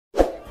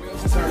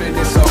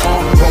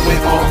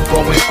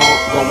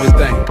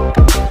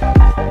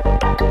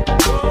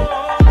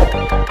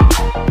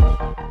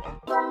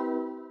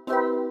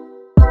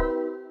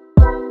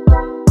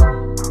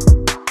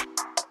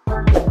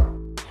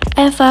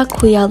Eva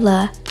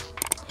Quiala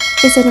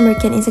is an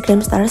American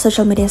Instagram star,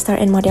 social media star,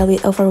 and model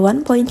with over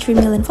 1.3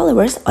 million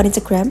followers on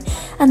Instagram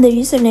under the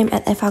username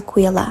 @Eva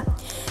Quiala.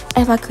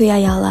 Eva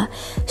Quiala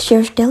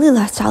shares daily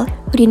lifestyle,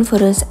 wedding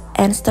photos,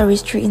 and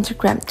stories through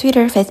Instagram,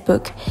 Twitter,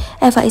 Facebook.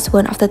 Eva is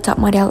one of the top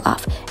models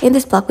of. In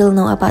this blog, we'll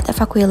know about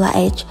Eva Quiala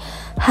age,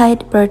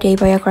 height, birthday,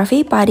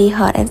 biography, body,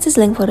 hot, and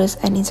sizzling photos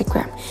on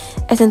Instagram.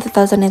 As in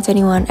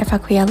 2021, Eva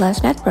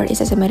Quiala's net worth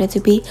is estimated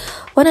to be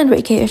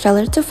 $100k US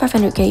to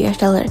 $500k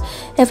US.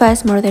 Eva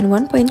has more than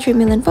 1.3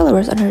 million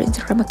followers on her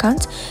Instagram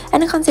account,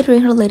 and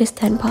considering her latest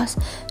 10 posts,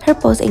 her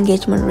post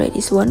engagement rate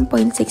is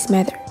 1.6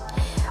 meter,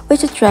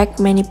 which attract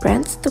many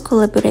brands to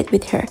collaborate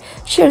with her.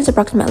 She earns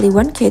approximately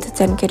 $1k to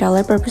 $10k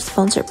per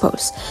sponsored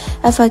post.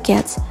 Eva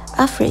gets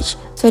average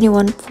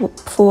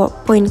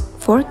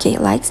 21.4k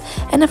likes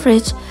and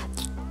average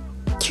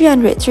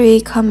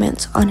 303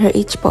 comments on her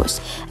each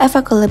post.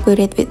 Eva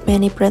collaborated with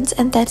many brands,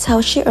 and that's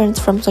how she earns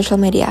from social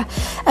media.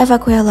 Eva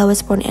Quiala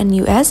was born in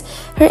US.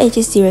 Her age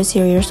is 0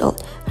 years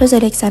old. Her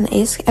zodiac sign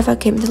is Eva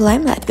came to the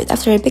limelight with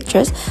after her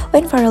pictures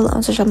went viral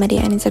on social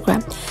media and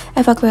Instagram.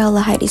 Eva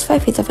Quiala's height is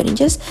 5 feet 7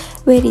 inches,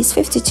 weight is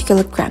 52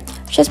 kilograms.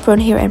 She has brown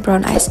hair and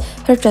brown eyes.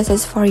 Her dress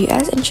is 4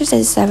 US and shoe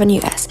size is 7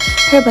 US.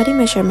 Her body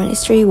measurement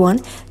is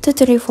 31 to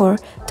 34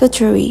 to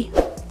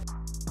 30.